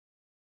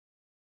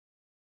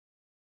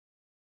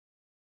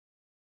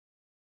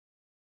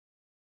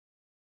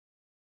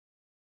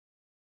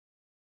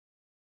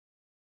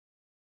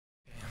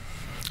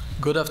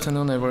Good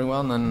afternoon,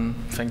 everyone, and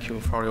thank you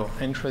for your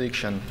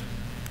introduction.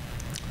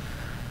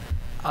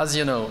 As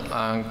you know,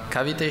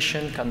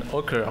 cavitation can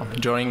occur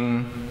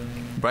during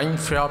brain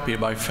therapy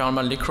by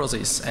thermal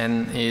necrosis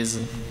and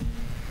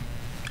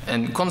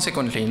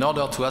consequently, in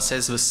order to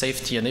assess the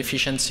safety and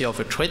efficiency of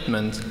a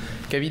treatment,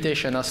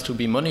 cavitation has to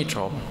be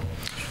monitored.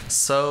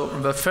 So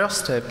the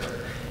first step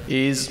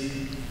is,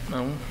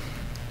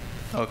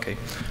 the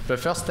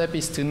first step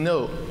is to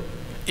know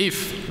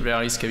if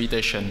there is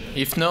cavitation.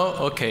 If no,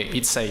 okay,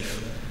 it's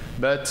safe.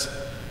 But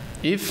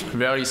if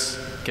there is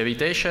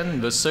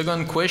cavitation, the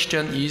second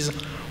question is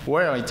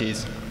where it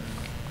is.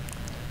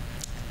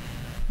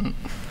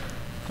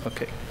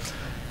 Okay.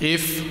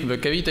 If the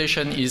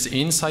cavitation is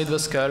inside the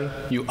skull,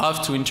 you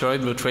have to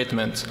interrupt the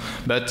treatment.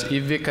 But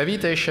if the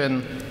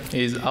cavitation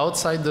is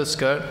outside the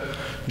skull,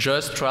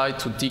 just try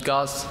to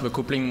degas the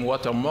coupling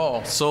water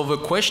more. So the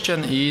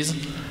question is,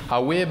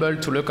 are we able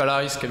to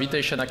localize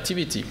cavitation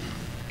activity?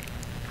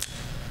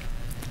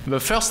 The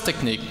first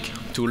technique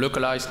to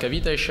localize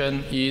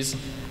cavitation is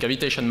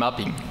cavitation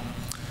mapping.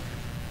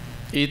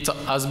 It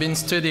has been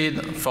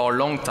studied for a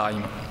long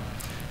time.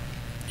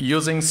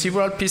 Using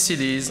several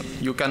PCDs,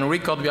 you can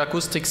record the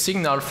acoustic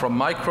signal from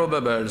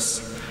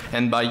microbubbles,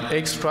 and by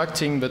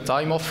extracting the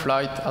time of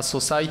flight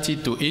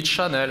associated to each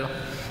channel,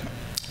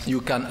 you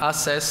can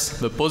assess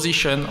the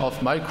position of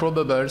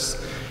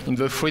microbubbles in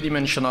the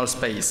three-dimensional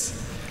space.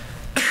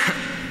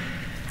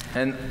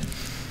 And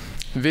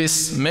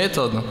this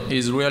method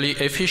is really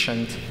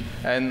efficient,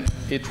 and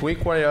it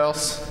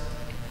requires,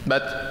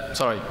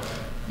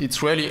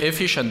 it's really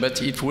efficient,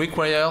 but it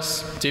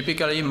requires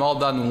typically more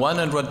than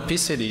 100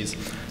 PCDs.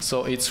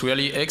 So it's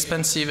really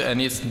expensive, and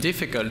it's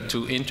difficult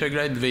to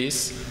integrate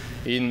this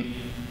in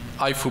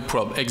HIFU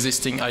probe,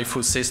 existing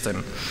HIFU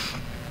system.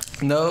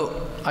 Now,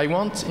 I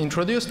want to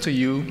introduce to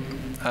you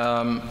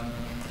a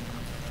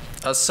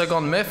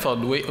second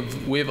method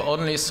with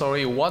only,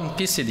 one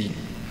PCD.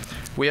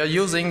 We are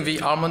using the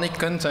harmonic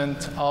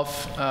content of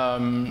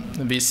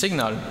the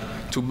signal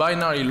to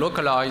binary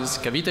localize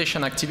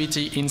cavitation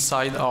activity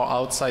inside or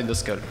outside the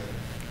skull.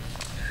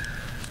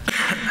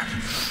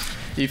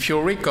 If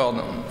you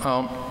record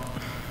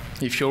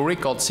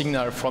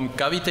signal from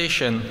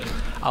cavitation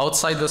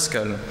outside the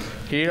skull,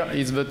 here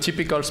is the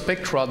typical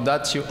spectra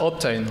that you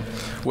obtain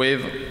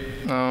with,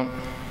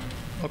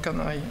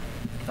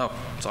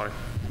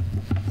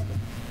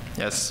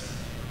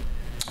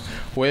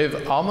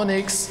 with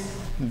harmonics,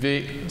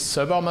 the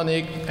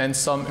subharmonic, and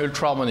some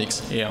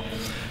ultraharmonics here.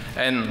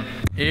 And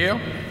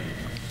here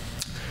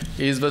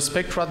is the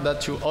spectra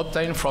that you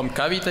obtain from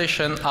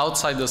cavitation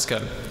outside the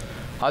skull.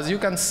 As you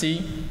can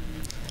see,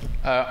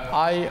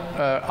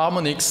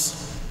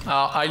 harmonics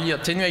are highly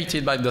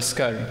attenuated by the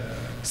skull.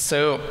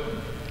 So,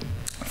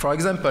 for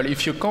example,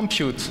 if you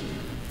compute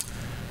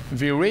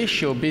the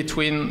ratio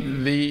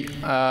between the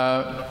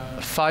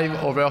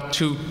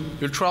 5/2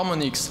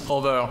 ultraharmonics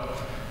over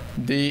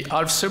the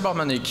half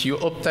subharmonic, you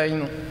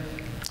obtain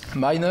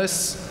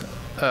minus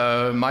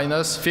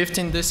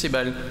 15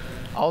 decibel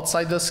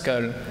outside the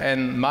skull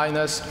and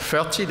minus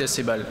 30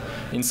 decibel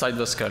inside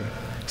the skull.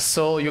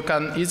 So you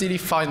can easily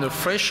find a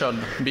threshold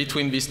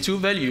between these two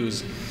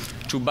values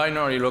to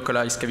binary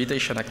localize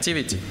cavitation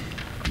activity.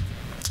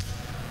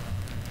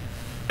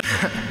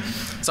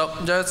 So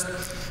just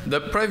the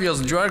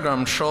previous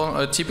diagram showed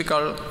a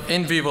typical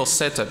in vivo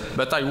setup,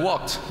 but I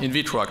worked in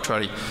vitro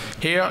actually.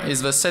 Here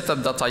is the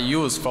setup that I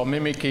use for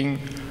mimicking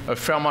a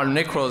thermal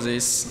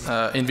necrosis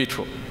in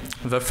vitro.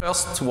 The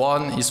first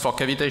one is for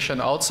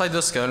cavitation outside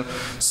the skull,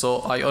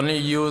 so I only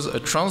use a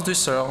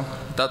transducer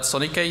that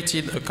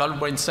sonicated a calf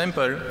brain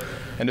sample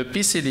and a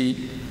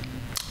PCD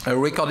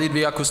recorded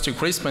the acoustic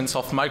response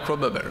of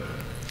microbubble.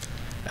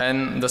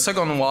 And the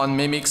second one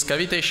mimics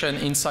cavitation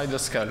inside the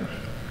skull.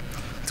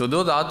 To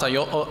do that, I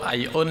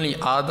only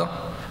add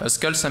a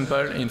skull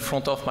sample in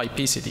front of my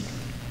PCD.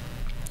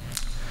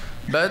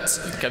 But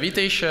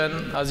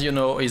cavitation, as you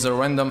know, is a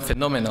random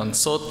phenomenon.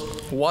 So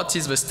what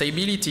is the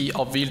stability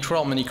of the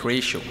ultraharmonic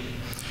ratio?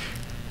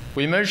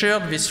 We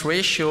measured this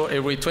ratio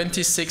every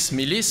 26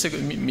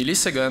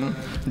 milliseconds,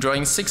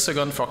 drawing 6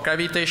 seconds for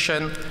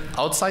cavitation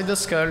outside the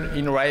skull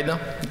in red,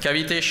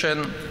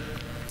 cavitation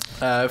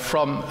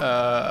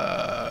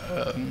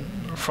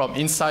from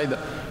inside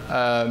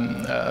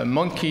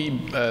monkey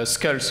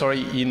skull,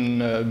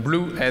 in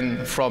blue,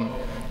 and from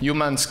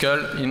human skull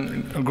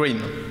in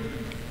green.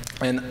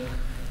 And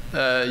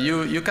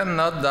you can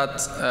note that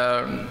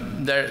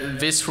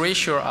this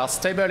ratio are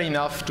stable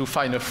enough to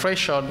find a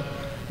threshold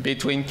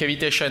between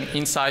cavitation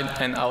inside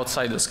and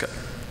outside the skull.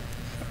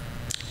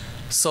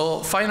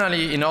 So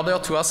finally, in order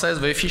to assess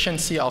the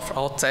efficiency of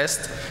our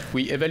test,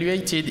 we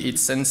evaluated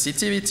its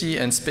sensitivity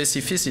and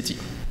specificity.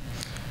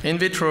 In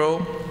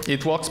vitro,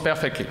 it works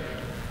perfectly.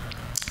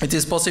 It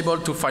is possible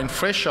to find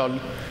threshold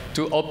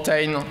to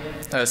obtain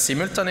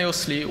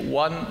simultaneously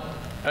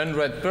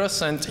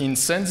 100% in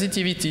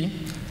sensitivity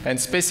and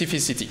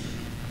specificity.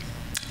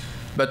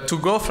 But to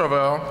go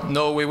further,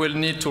 now we will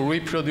need to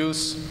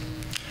reproduce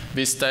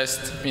this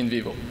test in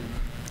vivo.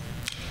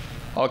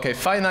 Okay,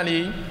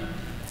 finally,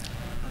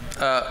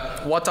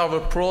 what are the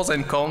pros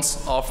and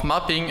cons of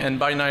mapping and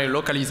binary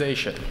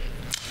localization?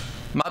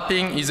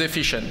 Mapping is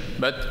efficient,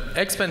 but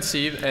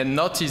expensive and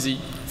not easy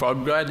for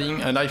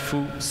upgrading an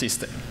HIFU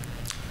system.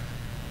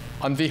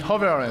 On the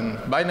other hand,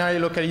 binary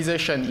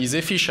localization is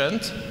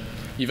efficient,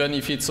 even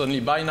if it's only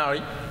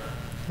binary.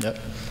 Yeah.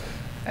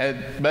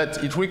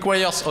 But it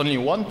requires only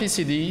one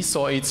PCD,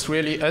 so it's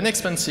really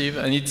inexpensive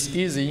and it's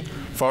easy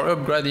for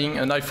upgrading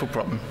an HIFU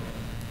problem.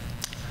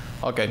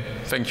 Okay,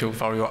 thank you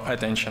for your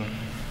attention.